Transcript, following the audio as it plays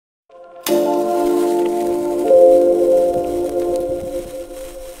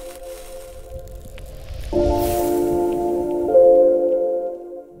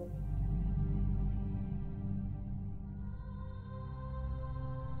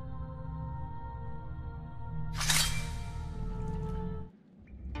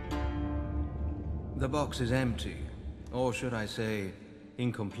The box is empty, or should I say,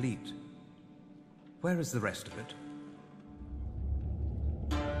 incomplete. Where is the rest of it?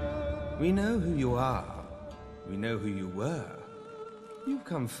 We know who you are. We know who you were. You've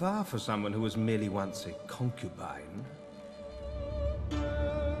come far for someone who was merely once a concubine.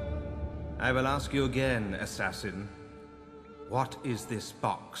 I will ask you again, assassin. What is this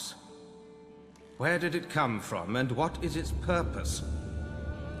box? Where did it come from, and what is its purpose?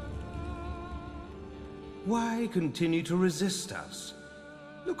 Why continue to resist us?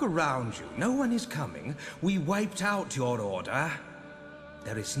 Look around you. No one is coming. We wiped out your order.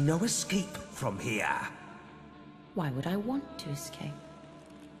 There is no escape from here. Why would I want to escape?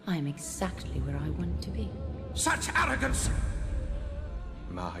 I am exactly where I want to be. Such arrogance!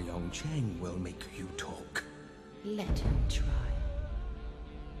 Ma Yongcheng will make you talk. Let him try.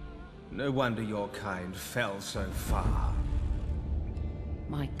 No wonder your kind fell so far.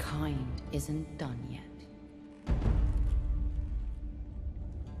 My kind isn't done yet.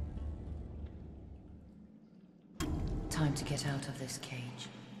 Time to get out of this cage.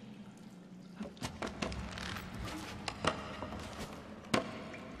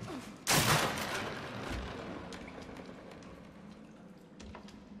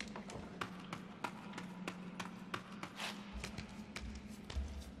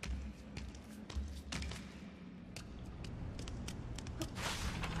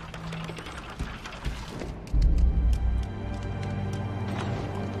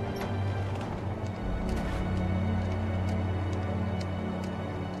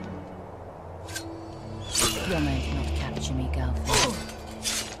 Your men cannot capture me, Galfin.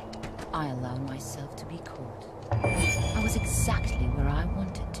 I allow myself to be caught. I was exactly where I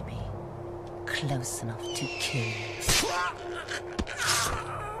wanted to be. Close enough to kill.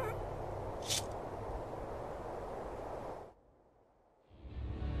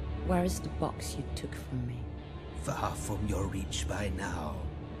 Where is the box you took from me? Far from your reach by now,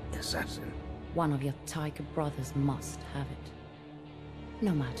 assassin. One of your tiger brothers must have it.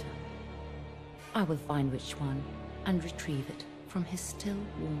 No matter. I will find which one and retrieve it from his still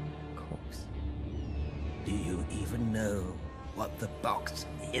warm corpse. Do you even know what the box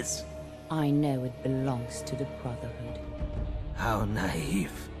is? I know it belongs to the Brotherhood. How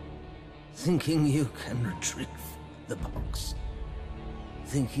naive. Thinking you can retrieve the box.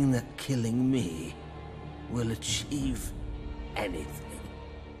 Thinking that killing me will achieve anything.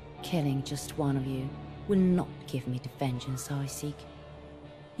 Killing just one of you will not give me the vengeance I seek.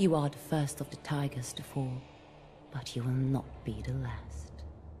 You are the first of the tigers to fall, but you will not be the last.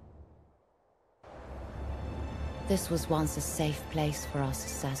 This was once a safe place for us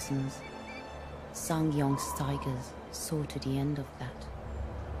assassins. Sang Yong's tigers saw to the end of that.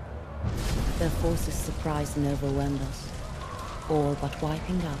 Their forces surprised and overwhelmed us, all but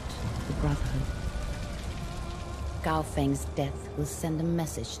wiping out the Brotherhood. Gao Feng's death will send a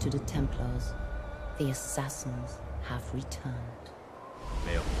message to the Templars. The assassins have returned.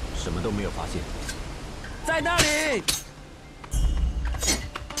 没有，什么都没有发现。在那里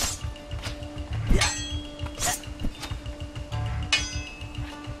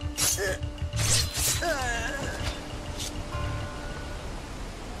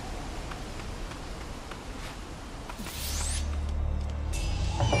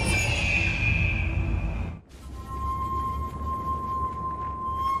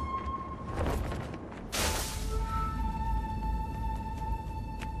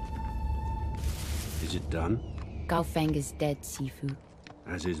！Is it done? Gao Feng is dead, Sifu.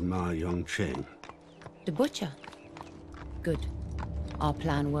 As is Ma Yongcheng. The butcher? Good. Our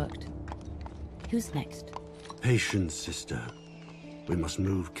plan worked. Who's next? Patience, sister. We must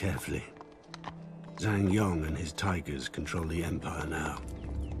move carefully. Zhang Yong and his tigers control the Empire now.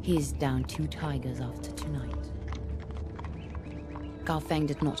 He is down 2 tigers after tonight. Gao Feng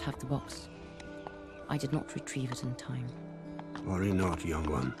did not have the box. I did not retrieve it in time. Worry not, young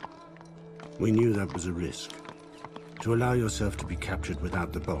one. We knew that was a risk. To allow yourself to be captured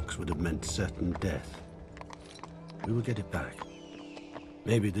without the box would have meant certain death. We will get it back.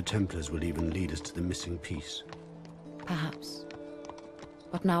 Maybe the Templars will even lead us to the missing piece. Perhaps.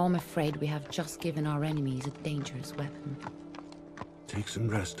 But now I'm afraid we have just given our enemies a dangerous weapon. Take some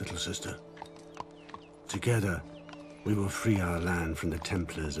rest, little sister. Together, we will free our land from the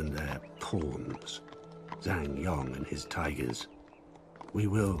Templars and their pawns. Zhang Yong and his tigers. we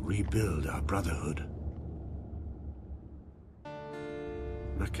will rebuild our brotherhood.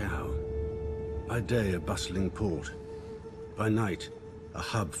 Macau. By day, a bustling port. By night, a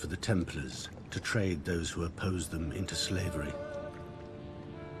hub for the Templars to trade those who oppose them into slavery.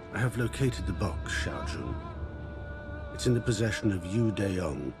 I have located the box, Shao Jun. It's in the possession of Yu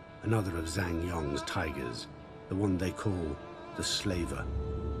Deyong, another of Zhang Yong's tigers, the one they call the Slaver.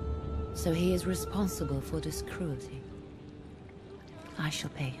 So he is responsible for this cruelty. I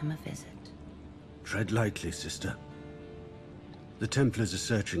shall pay him a visit. Tread lightly, sister. The Templars are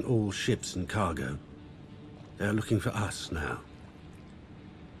searching all ships and cargo. They are looking for us now.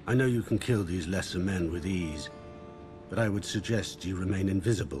 I know you can kill these lesser men with ease, but I would suggest you remain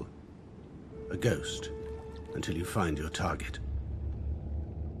invisible. A ghost, until you find your target.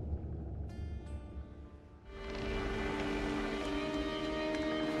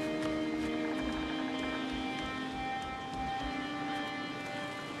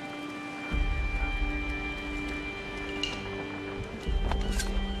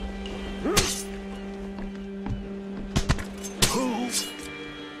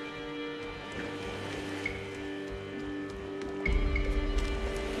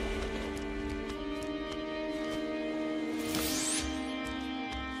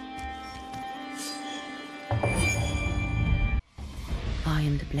 I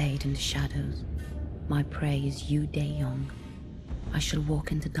am the blade in the shadows. My prey is Yu Deyong. I shall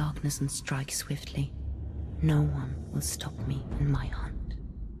walk into darkness and strike swiftly. No one will stop me in my hunt.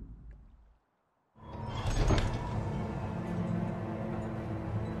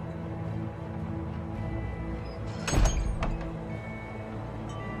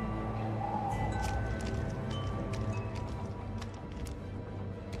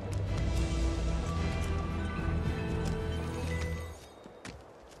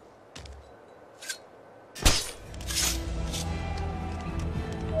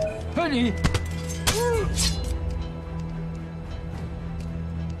 Honey!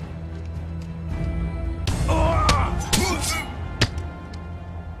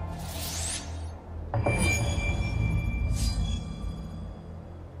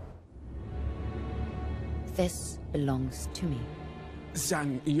 This belongs to me.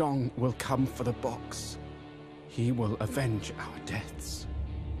 Zhang Yong will come for the box. He will avenge our deaths.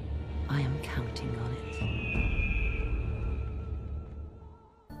 I am counting on it.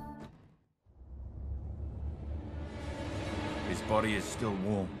 His body is still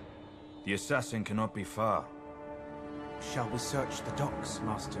warm. The assassin cannot be far. Shall we search the docks,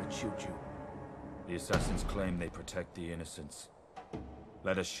 Master Chao Jun? The assassins claim they protect the innocents.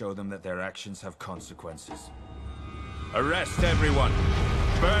 Let us show them that their actions have consequences. Arrest everyone!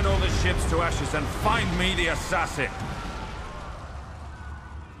 Burn all the ships to ashes and find me the assassin!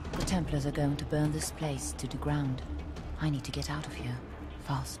 The Templars are going to burn this place to the ground. I need to get out of here.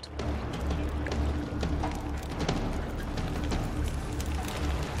 Fast.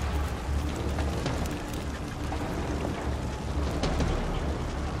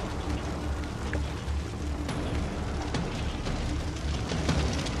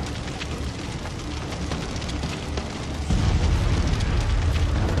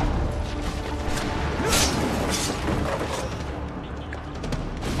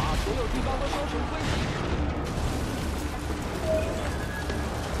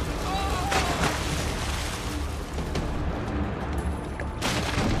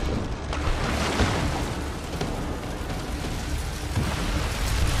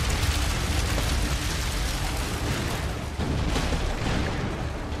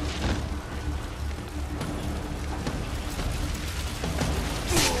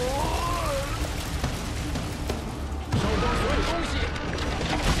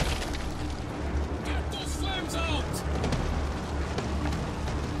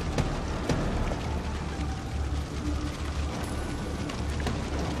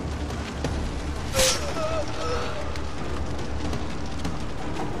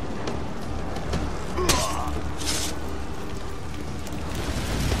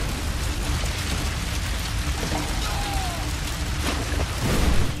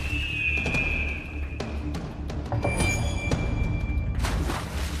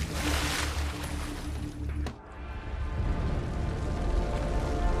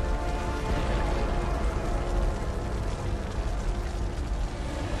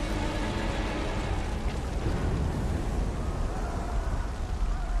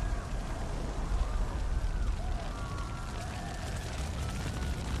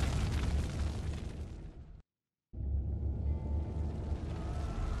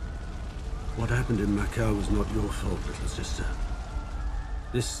 What happened in Macau was not your fault, little sister.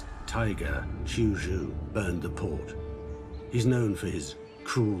 This tiger, Chao Jun, burned the port. He's known for his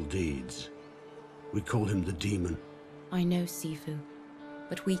cruel deeds. We call him the Demon. I know, Sifu,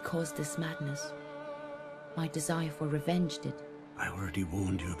 but we caused this madness. My desire for revenge did. I already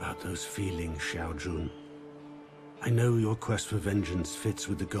warned you about those feelings, Shao Jun. I know your quest for vengeance fits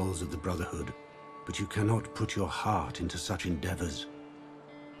with the goals of the Brotherhood, but you cannot put your heart into such endeavors.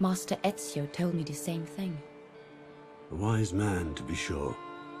 Master Ezio told me the same thing. A wise man, to be sure.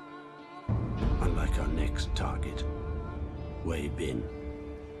 Unlike our next target, Wei Bin.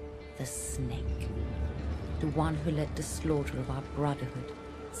 The snake. The one who led the slaughter of our Brotherhood.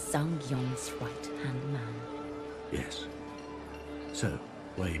 Zhang Yong's right-hand man. Yes. So,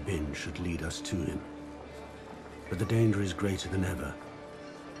 Wei Bin should lead us to him. But the danger is greater than ever.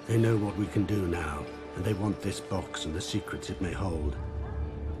 They know what we can do now, and they want this box and the secrets it may hold.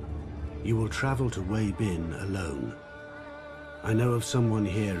 You will travel to Wei Bin alone. I know of someone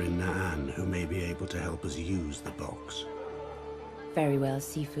here in Na'an who may be able to help us use the box. Very well,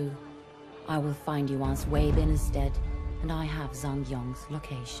 Sifu. I will find you once Wei Bin is dead, and I have Zhang Yong's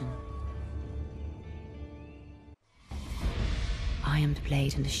location. I am the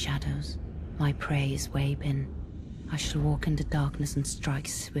blade in the shadows. My prey is Wei Bin. I shall walk in the darkness and strike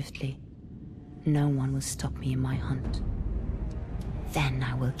swiftly. No one will stop me in my hunt. Then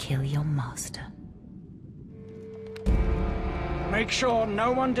I will kill your master. Make sure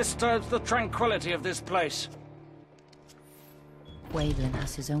no one disturbs the tranquility of this place. Wei Bin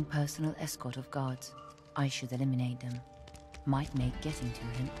has his own personal escort of guards. I should eliminate them. Might make getting to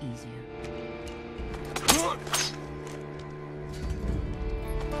him easier.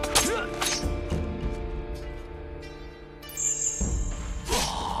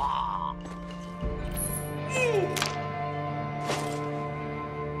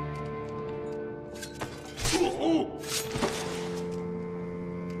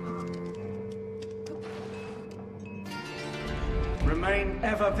 Remain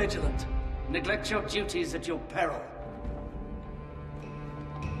ever vigilant. Neglect your duties at your peril.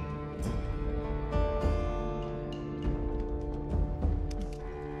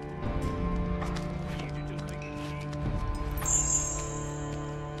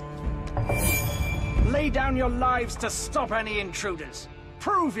 Lay down your lives to stop any intruders.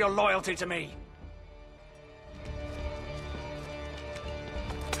 Prove your loyalty to me.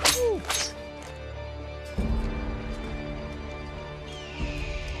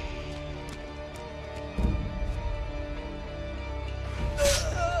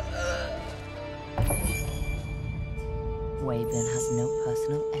 Wei Bin has no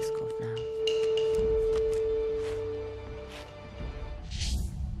personal escort now.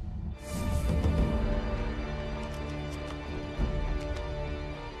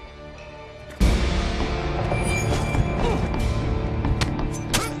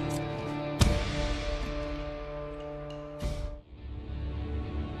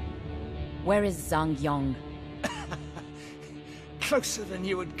 Where is Zhang Yong? Closer than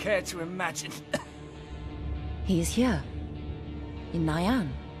you would care to imagine. He is here. In Na'an.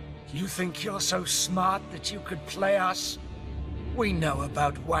 You think you're so smart that you could play us? We know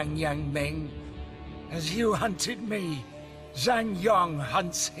about Wang Yangming. As you hunted me, Zhang Yong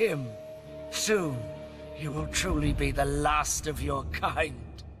hunts him. Soon, you will truly be the last of your kind.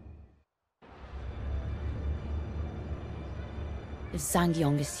 If Zhang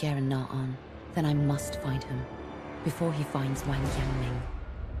Yong is here in Na'an, then I must find him, before he finds Wang Yangming.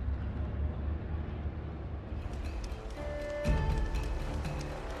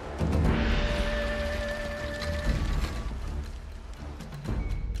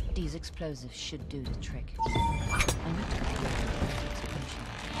 These explosives should do the trick. I need to create an explosion.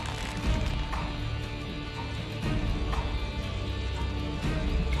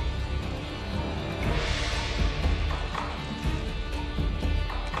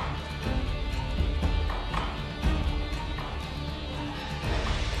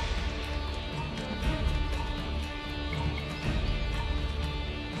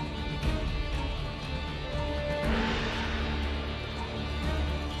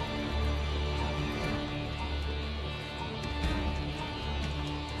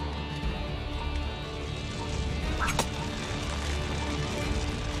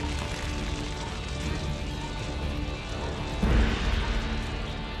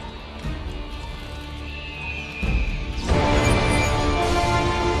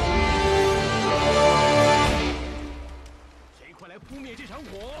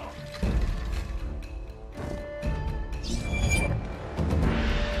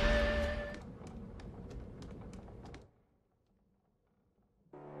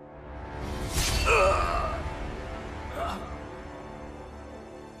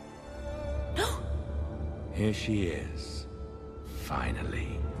 Here she is. finally.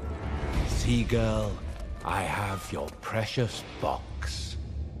 See, girl, I have your precious box.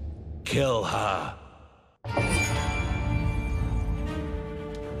 Kill her!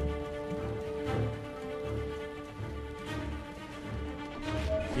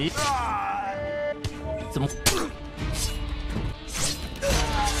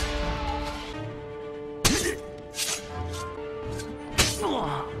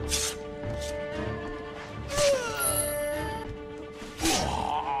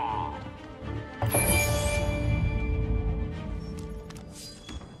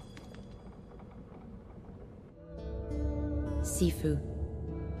 Sifu,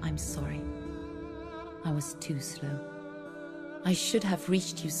 I'm sorry. I was too slow. I should have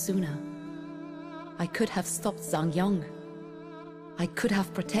reached you sooner. I could have stopped Zhang Yong. I could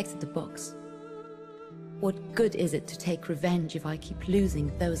have protected the box. What good is it to take revenge if I keep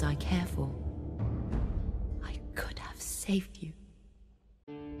losing those I care for? I could have saved you.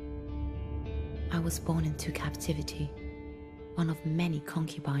 I was born into captivity, one of many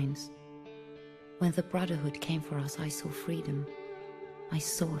concubines. When the Brotherhood came for us, I saw freedom. I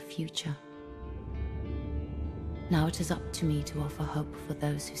saw a future. Now it is up to me to offer hope for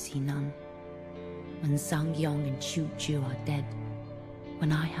those who see none. When Zhang Yong and Chu Ju are dead,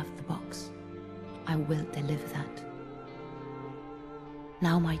 when I have the box, I will deliver that.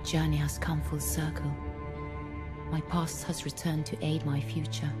 Now my journey has come full circle. My past has returned to aid my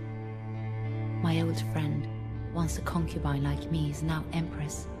future. My old friend, once a concubine like me, is now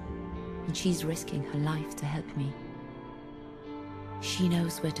Empress, and she's risking her life to help me. She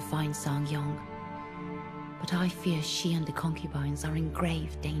knows where to find Zhang Yong, but I fear she and the concubines are in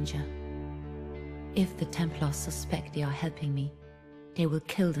grave danger. If the Templars suspect they are helping me, they will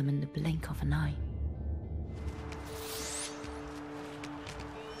kill them in the blink of an eye.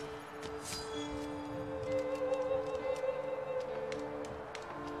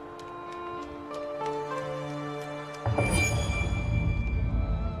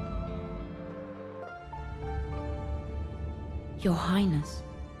 Your Highness,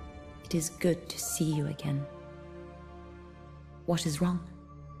 it is good to see you again. What is wrong?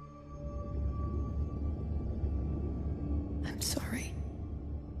 I'm sorry.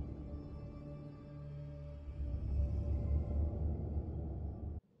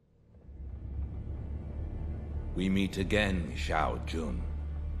 We meet again, Shao Jun.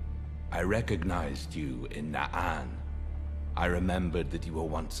 I recognized you in Na'an. I remembered that you were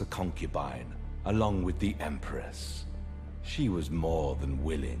once a concubine, along with the Empress. She was more than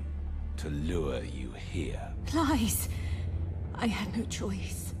willing to lure you here. Lies! I had no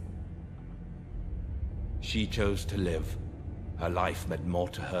choice. She chose to live. Her life meant more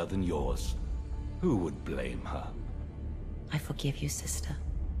to her than yours. Who would blame her? I forgive you, sister.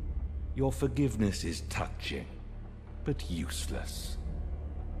 Your forgiveness is touching, but useless.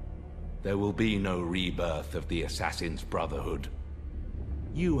 There will be no rebirth of the Assassin's Brotherhood.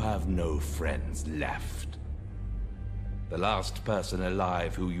 You have no friends left. The last person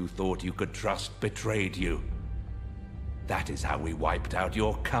alive who you thought you could trust betrayed you. That is how we wiped out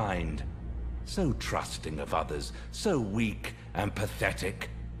your kind. So trusting of others, so weak and pathetic.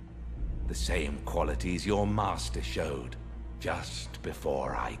 The same qualities your master showed, just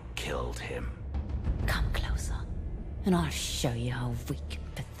before I killed him. Come closer, and I'll show you how weak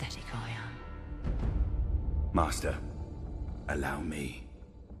and pathetic I am. Master, allow me.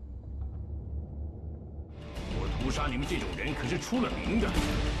 我屠杀你们这种人可是出了名的。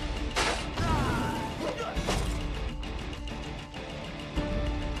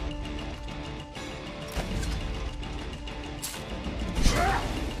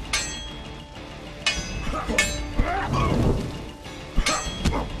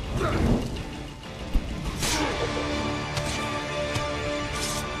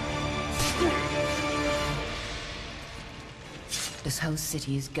This whole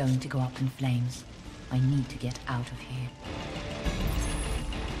city is going to go up in flames. I need to get out of here.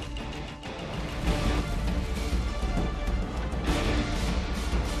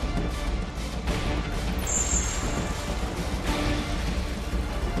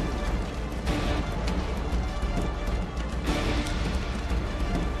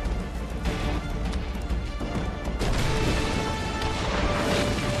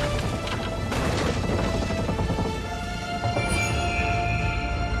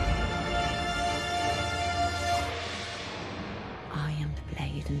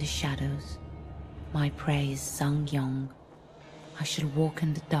 My prey is Zhang Yong. I shall walk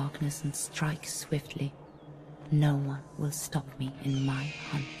in the darkness and strike swiftly. No one will stop me in my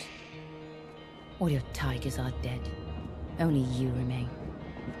hunt. All your tigers are dead. Only you remain.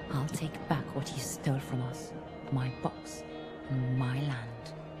 I'll take back what you stole from us, my box, on my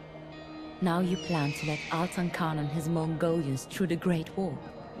land. Now you plan to let Altan Khan and his Mongolians through the Great War?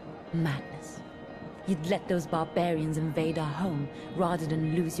 Madness. You'd let those barbarians invade our home rather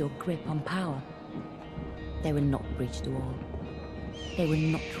than lose your grip on power. They will not breach the wall. They will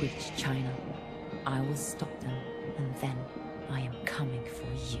not reach China. I will stop them, and then I am coming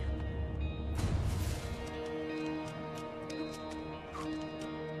for you.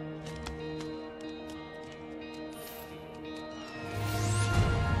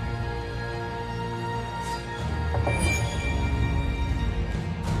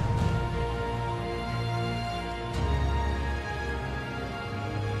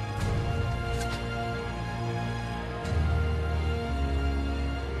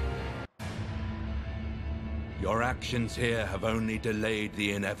 Your actions here have only delayed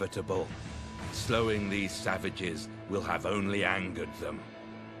the inevitable. Slowing these savages will have only angered them.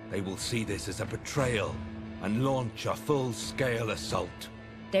 They will see this as a betrayal and launch a full-scale assault.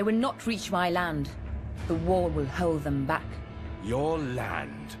 They will not reach my land. The wall will hold them back. Your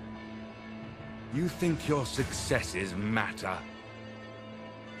land? You think your successes matter?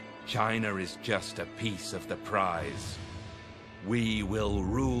 China is just a piece of the prize. We will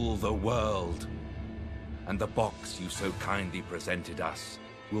rule the world. And the box you so kindly presented us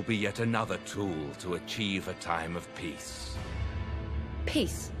will be yet another tool to achieve a time of peace.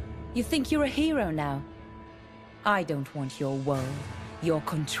 Peace? You think you're a hero now? I don't want your world, your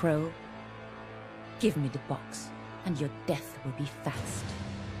control. Give me the box, and your death will be fast.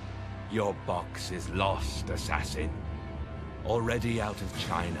 Your box is lost, assassin. Already out of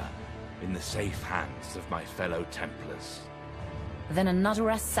China, in the safe hands of my fellow Templars. Then another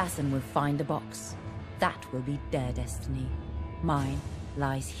assassin will find the box. That will be their destiny. Mine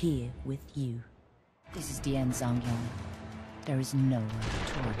lies here with you. This is the end, Zhang Yong. There is nowhere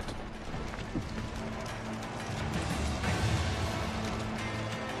to run.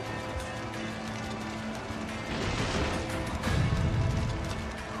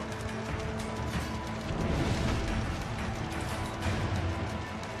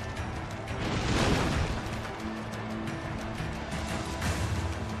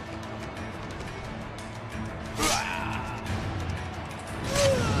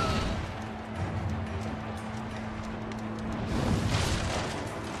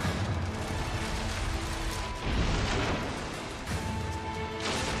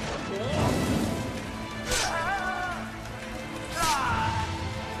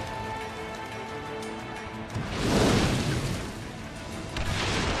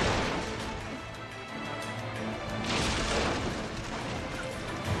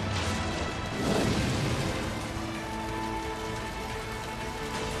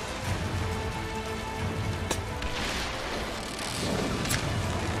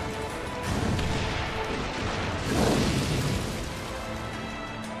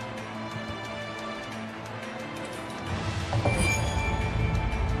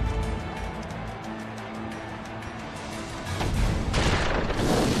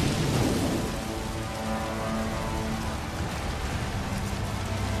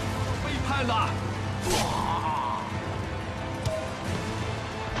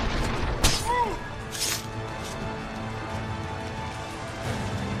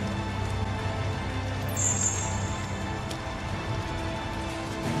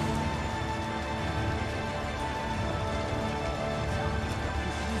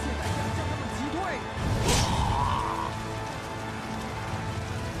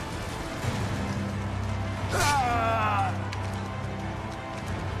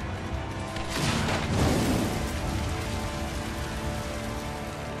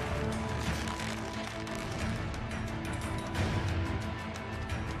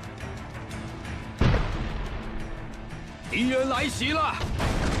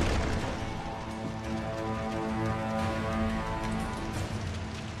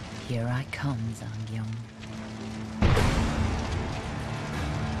 Here I come, Zhang Yong.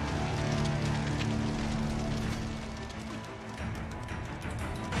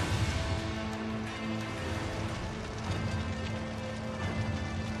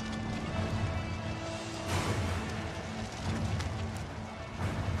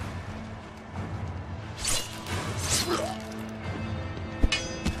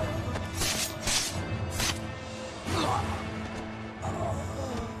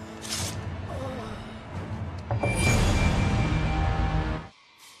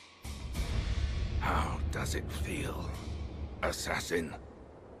 Does it feel, assassin?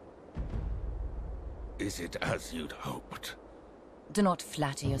 Is it as you'd hoped? Do not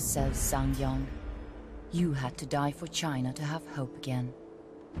flatter yourself, Zhang Yong. You had to die for China to have hope again.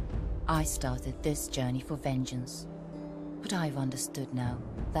 I started this journey for vengeance. But I've understood now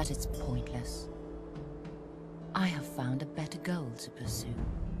that it's pointless. I have found a better goal to pursue.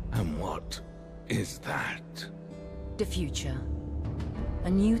 And what is that? The future. A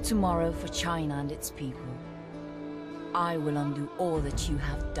new tomorrow for China and its people. I will undo all that you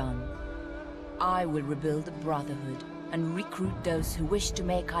have done. I will rebuild the Brotherhood and recruit those who wish to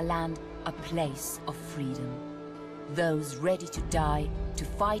make our land a place of freedom. Those ready to die to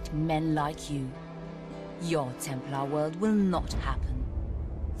fight men like you. Your Templar world will not happen.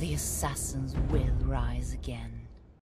 The assassins will rise again.